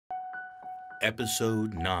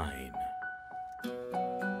Episode 9.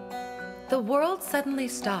 The world suddenly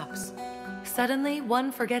stops. Suddenly,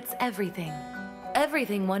 one forgets everything.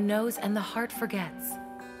 Everything one knows and the heart forgets.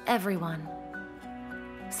 Everyone.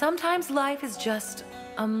 Sometimes life is just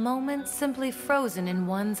a moment simply frozen in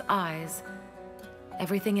one's eyes.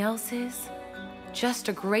 Everything else is just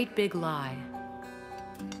a great big lie.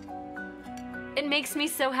 It makes me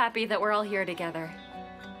so happy that we're all here together.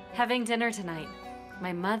 Having dinner tonight.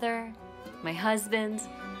 My mother, my husband,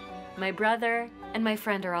 my brother, and my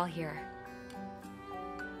friend are all here.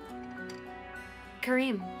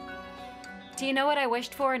 Kareem, do you know what I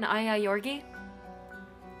wished for in Aya Yorgi?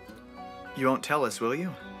 You won't tell us, will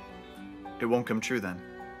you? It won't come true then.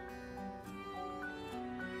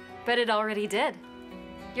 But it already did.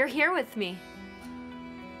 You're here with me.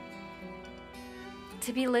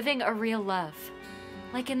 To be living a real love,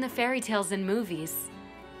 like in the fairy tales and movies.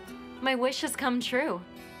 My wish has come true.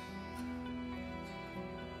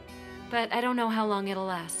 But I don't know how long it'll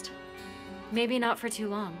last. Maybe not for too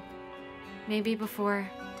long. Maybe before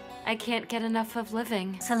I can't get enough of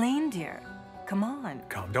living. Celine, dear, come on.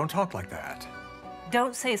 Come, don't talk like that.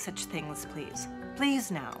 Don't say such things, please.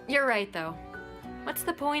 Please now. You're right, though. What's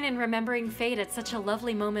the point in remembering fate at such a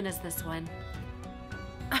lovely moment as this one?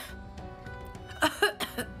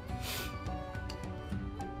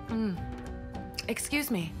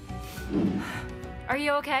 Excuse me. Are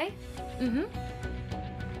you okay? Mm-hmm.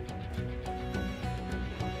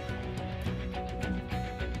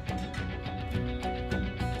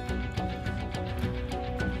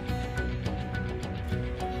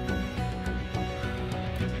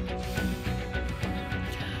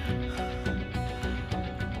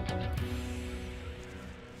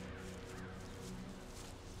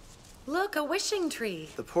 Look, a wishing tree.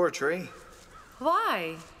 The poor tree.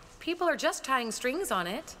 Why? People are just tying strings on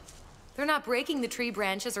it. They're not breaking the tree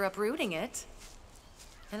branches or uprooting it.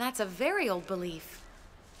 And that's a very old belief.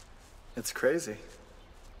 It's crazy.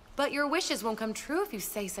 But your wishes won't come true if you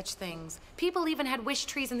say such things. People even had wish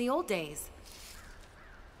trees in the old days.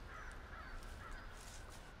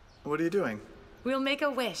 What are you doing? We'll make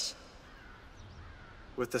a wish.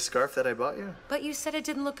 With the scarf that I bought you? But you said it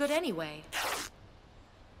didn't look good anyway.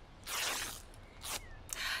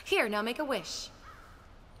 Here, now make a wish.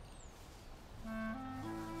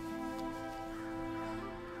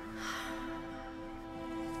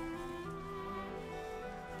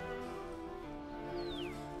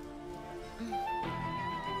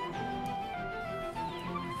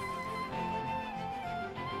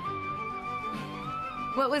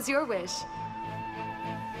 What was your wish?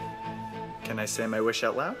 Can I say my wish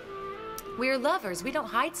out loud? We're lovers. We don't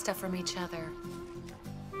hide stuff from each other.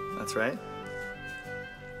 That's right.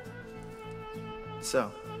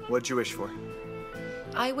 So, what'd you wish for?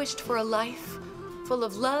 I wished for a life full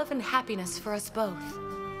of love and happiness for us both.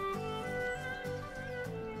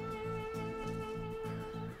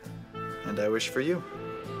 And I wish for you.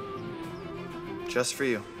 Just for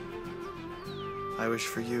you. I wish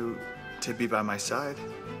for you to be by my side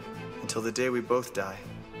until the day we both die.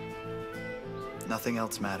 Nothing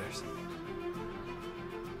else matters.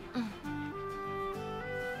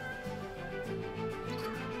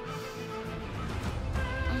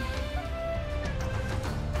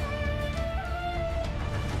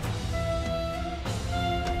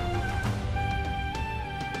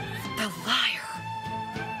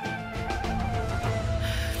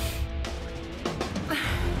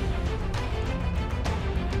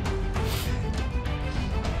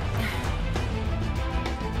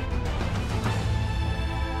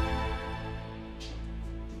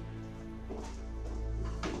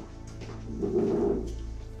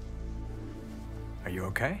 Are you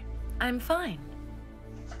okay? I'm fine.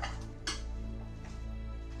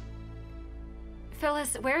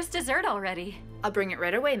 Phyllis, where's dessert already? I'll bring it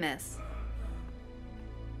right away, miss.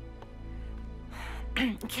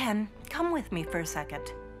 Ken, come with me for a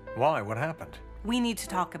second. Why? What happened? We need to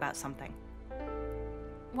talk about something.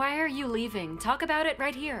 Why are you leaving? Talk about it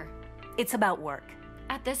right here. It's about work.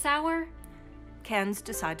 At this hour? Ken's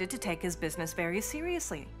decided to take his business very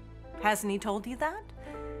seriously. Hasn't he told you that?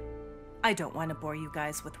 I don't want to bore you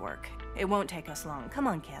guys with work. It won't take us long. Come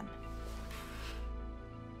on, Ken.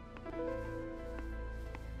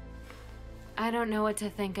 I don't know what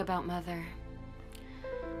to think about Mother.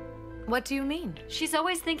 What do you mean? She's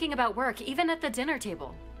always thinking about work, even at the dinner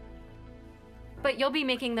table. But you'll be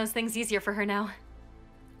making those things easier for her now.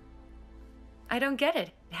 I don't get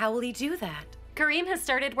it. How will he do that? Kareem has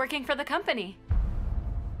started working for the company.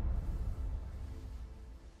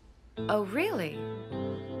 Oh, really?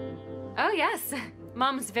 Oh, yes.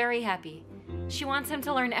 Mom's very happy. She wants him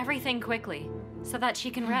to learn everything quickly, so that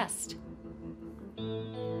she can rest.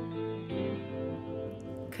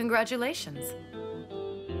 Congratulations.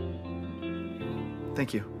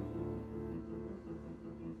 Thank you.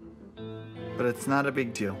 But it's not a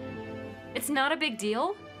big deal. It's not a big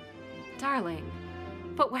deal? Darling,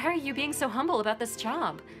 but why are you being so humble about this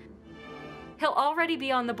job? He'll already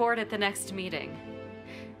be on the board at the next meeting.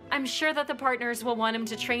 I'm sure that the partners will want him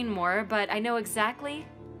to train more, but I know exactly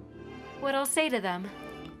what I'll say to them.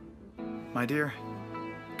 My dear,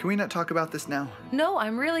 can we not talk about this now? No,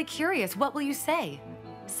 I'm really curious. What will you say?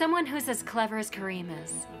 Someone who's as clever as Kareem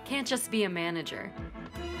is can't just be a manager.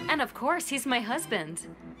 And of course, he's my husband.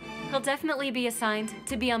 He'll definitely be assigned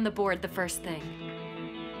to be on the board the first thing.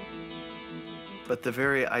 But the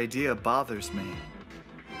very idea bothers me.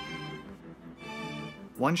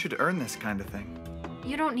 One should earn this kind of thing.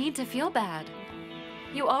 You don't need to feel bad.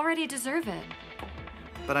 You already deserve it.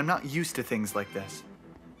 But I'm not used to things like this.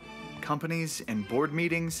 Companies and board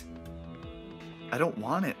meetings. I don't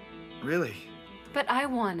want it, really. But I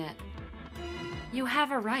want it. You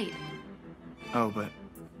have a right. Oh, but...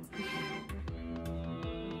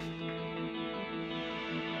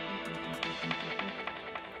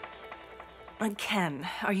 Ken,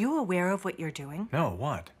 are you aware of what you're doing? No,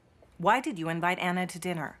 what? Why did you invite Anna to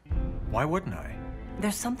dinner? Why wouldn't I?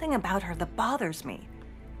 There's something about her that bothers me.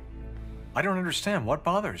 I don't understand. What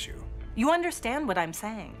bothers you? You understand what I'm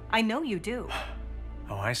saying. I know you do.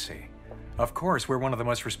 Oh, I see. Of course, we're one of the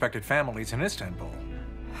most respected families in Istanbul.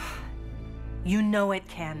 You know it,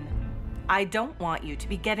 Ken. I don't want you to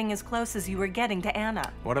be getting as close as you were getting to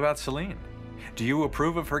Anna. What about Celine? Do you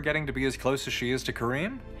approve of her getting to be as close as she is to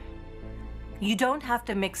Kareem? You don't have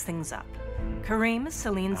to mix things up. Kareem is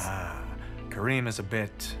Celine's... Ah, Kareem is a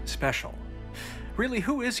bit special. Really,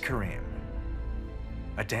 who is Kareem?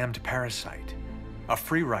 A damned parasite. A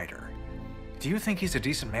free rider. Do you think he's a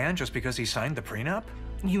decent man just because he signed the prenup?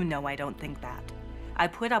 You know I don't think that. I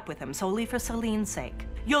put up with him solely for Celine's sake.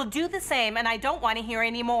 You'll do the same, and I don't want to hear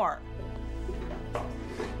any more.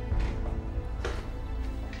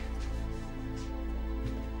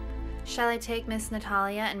 Shall I take Miss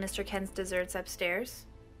Natalia and Mr. Ken's desserts upstairs?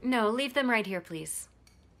 No, leave them right here, please.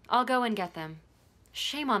 I'll go and get them.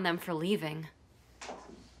 Shame on them for leaving.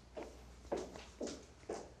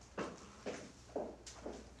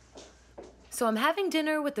 So I'm having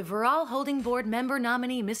dinner with the Vural Holding Board member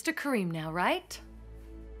nominee, Mr. Kareem now, right?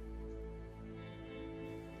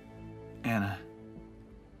 Anna,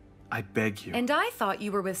 I beg you. And I thought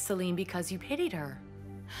you were with Celine because you pitied her.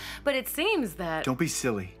 But it seems that... Don't be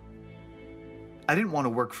silly. I didn't want to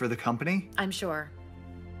work for the company. I'm sure.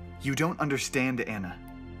 You don't understand, Anna.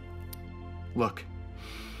 Look,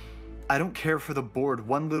 I don't care for the board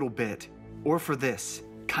one little bit, or for this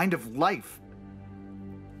kind of life.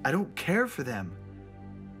 I don't care for them.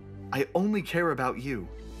 I only care about you.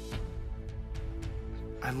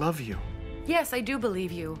 I love you. Yes, I do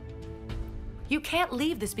believe you. You can't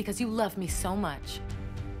leave this because you love me so much.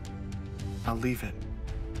 I'll leave it.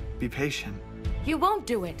 Be patient. You won't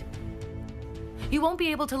do it. You won't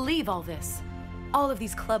be able to leave all this. All of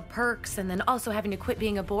these club perks and then also having to quit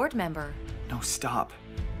being a board member. No, stop.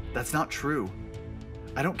 That's not true.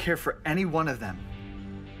 I don't care for any one of them.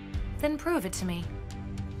 Then prove it to me.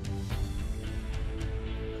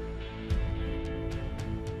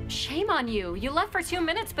 Shame on you. You left for 2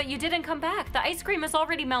 minutes, but you didn't come back. The ice cream is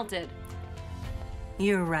already melted.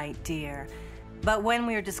 You're right, dear. But when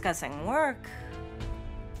we're discussing work...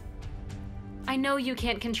 I know you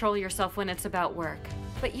can't control yourself when it's about work,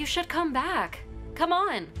 but you should come back. Come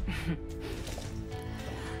on.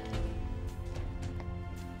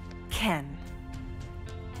 Ken,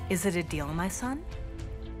 is it a deal, my son?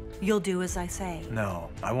 You'll do as I say. No,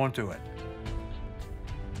 I won't do it.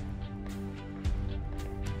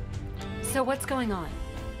 So what's going on?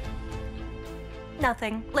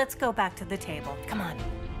 Nothing. Let's go back to the table. Come on.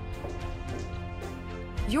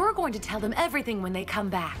 You're going to tell them everything when they come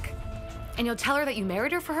back. And you'll tell her that you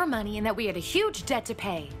married her for her money and that we had a huge debt to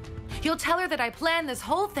pay. You'll tell her that I planned this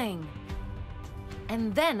whole thing.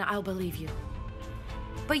 And then I'll believe you.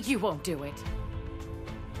 But you won't do it.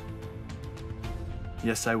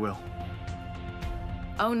 Yes, I will.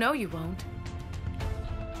 Oh, no, you won't.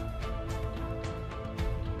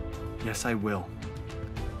 Yes, I will.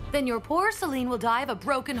 Then your poor Celine will die of a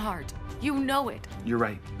broken heart. You know it. You're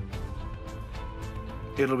right.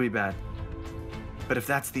 It'll be bad. But if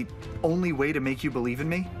that's the only way to make you believe in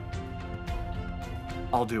me,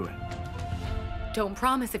 I'll do it. Don't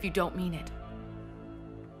promise if you don't mean it.